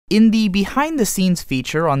In the behind-the-scenes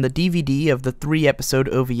feature on the DVD of the 3-episode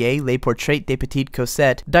OVA Les Portraits de Petite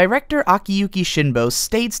Cosette, director Akiyuki Shinbo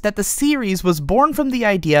states that the series was born from the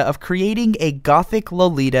idea of creating a gothic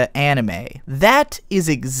Lolita anime. That is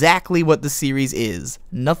exactly what the series is.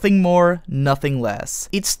 Nothing more, nothing less.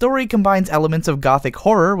 Its story combines elements of gothic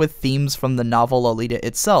horror with themes from the novel Lolita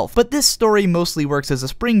itself, but this story mostly works as a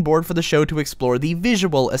springboard for the show to explore the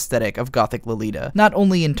visual aesthetic of gothic Lolita, not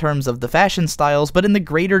only in terms of the fashion styles, but in the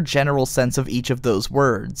greater general sense of each of those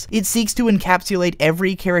words. It seeks to encapsulate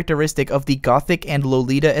every characteristic of the gothic and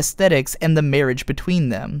Lolita aesthetics and the marriage between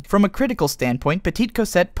them. From a critical standpoint, Petite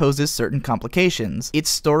Cosette poses certain complications. Its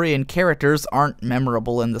story and characters aren't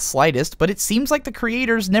memorable in the slightest, but it seems like the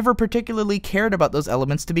creators never particularly cared about those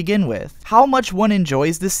elements to begin with. How much one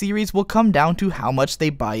enjoys this series will come down to how much they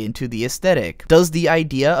buy into the aesthetic. Does the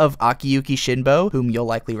idea of Akiyuki Shinbo, whom you'll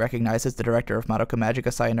likely recognize as the director of Madoka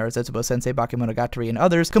Magica, Sayonara Zetsubou Sensei, Bakemonogatari, and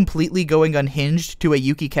others, completely going unhinged to a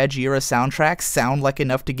Yuki Kajiura soundtrack sound like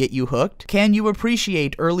enough to get you hooked? Can you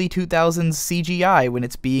appreciate early 2000s CGI when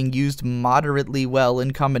it's being used moderately well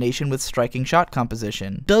in combination with striking shot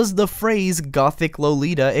composition? Does the phrase Gothic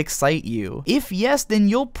Lolita excite you? If yes, then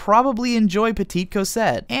you'll probably enjoy Petite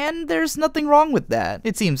Cosette, and there's nothing wrong with that.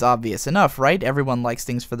 It seems obvious enough, right? Everyone likes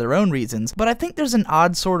things for their own reasons, but I think there's an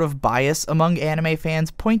odd sort of bias among anime fans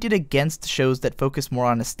pointed against shows that focus more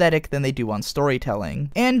on aesthetic than they do on storytelling.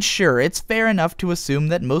 And sure, it's fair enough to assume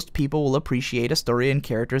that most people will appreciate a story and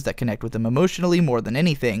characters that connect with them emotionally more than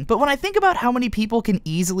anything, but when I think about how many people can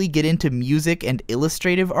easily get into music and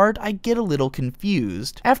illustrative art, I get a little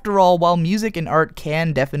confused. After all, while music and art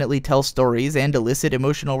can definitely tell stories and elicit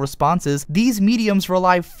emotional responses, these mediums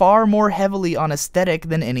rely far more heavily on aesthetic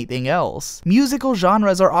than anything else. Musical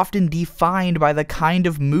genres are often defined by the kind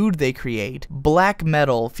of mood they create. Black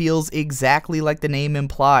metal feels exactly like the name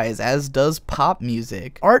implies, as does pop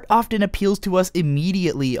music. Art often appeals to us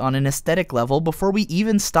immediately on an aesthetic level before we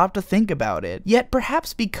even stop to think about it. Yet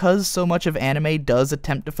perhaps because so much of anime does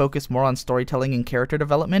attempt to focus more on storytelling and character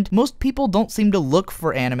development, most people don't seem to look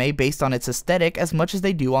for anime based on its aesthetic as much as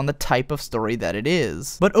they do on the type of story that it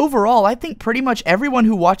is. But overall, I think pretty much everyone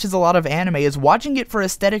who watches a lot of anime is watching it for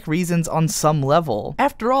aesthetic reasons on some level.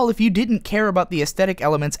 After all, if you didn't care about the aesthetic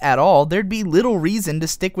elements at all, there'd be little reason to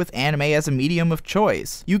stick with anime as a medium of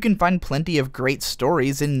choice. You can find plenty of great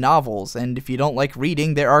stories in novels, and if you don't like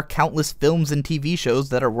reading, there are countless films and TV shows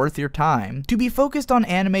that are worth your time. To be focused on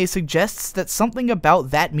anime suggests that something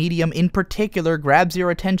about that medium in particular grabs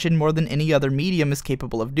your attention more than any other medium is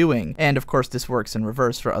capable of doing, and of course this works in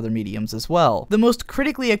reverse for other mediums as well. The most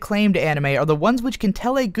critically acclaimed anime are the ones which can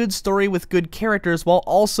tell a good story with good characters while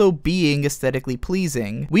also being aesthetically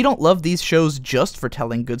pleasing. We don't love these shows just for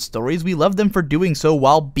telling good stories, we love them for doing so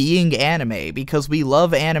while being anime, because we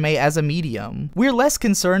love anime as a medium. We're less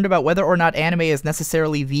concerned about whether or not anime is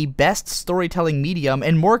necessarily the best storytelling medium,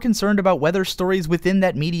 and more concerned about whether stories within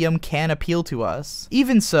that medium can appeal to us.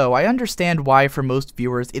 Even so, I understand why for most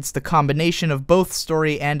viewers it's the combination of both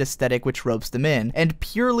story and aesthetic which ropes them in, and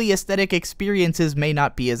purely aesthetic experiences may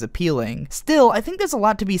not be as appealing. Still, I think there's a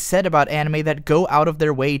lot to be said about anime that go out of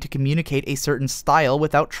their way to communicate a certain style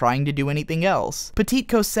without trying to do anything else. Petite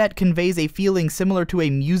Cosette conveys a feeling similar to a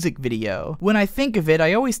music video. When I think of it,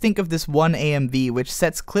 I always think of this one AMV which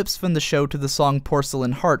sets clips from the show to the song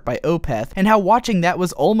Porcelain Heart by Opeth, and how watching that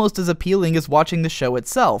was almost as appealing as watching the show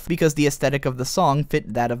itself, because the aesthetic of the song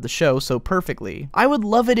fit that of the show so perfectly. I would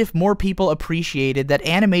love it if more people appreciated that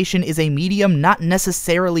animation is a medium not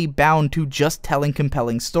necessarily bound to just telling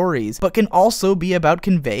compelling stories, but can also be about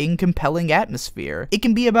conveying compelling atmosphere. It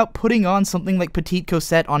can be about putting on something like Petite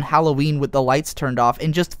Cosette on Halloween with the lights turned off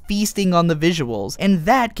and just feasting on the visuals, and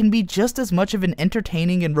that can be just as much of an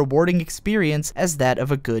entertaining and rewarding experience as that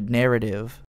of a good narrative.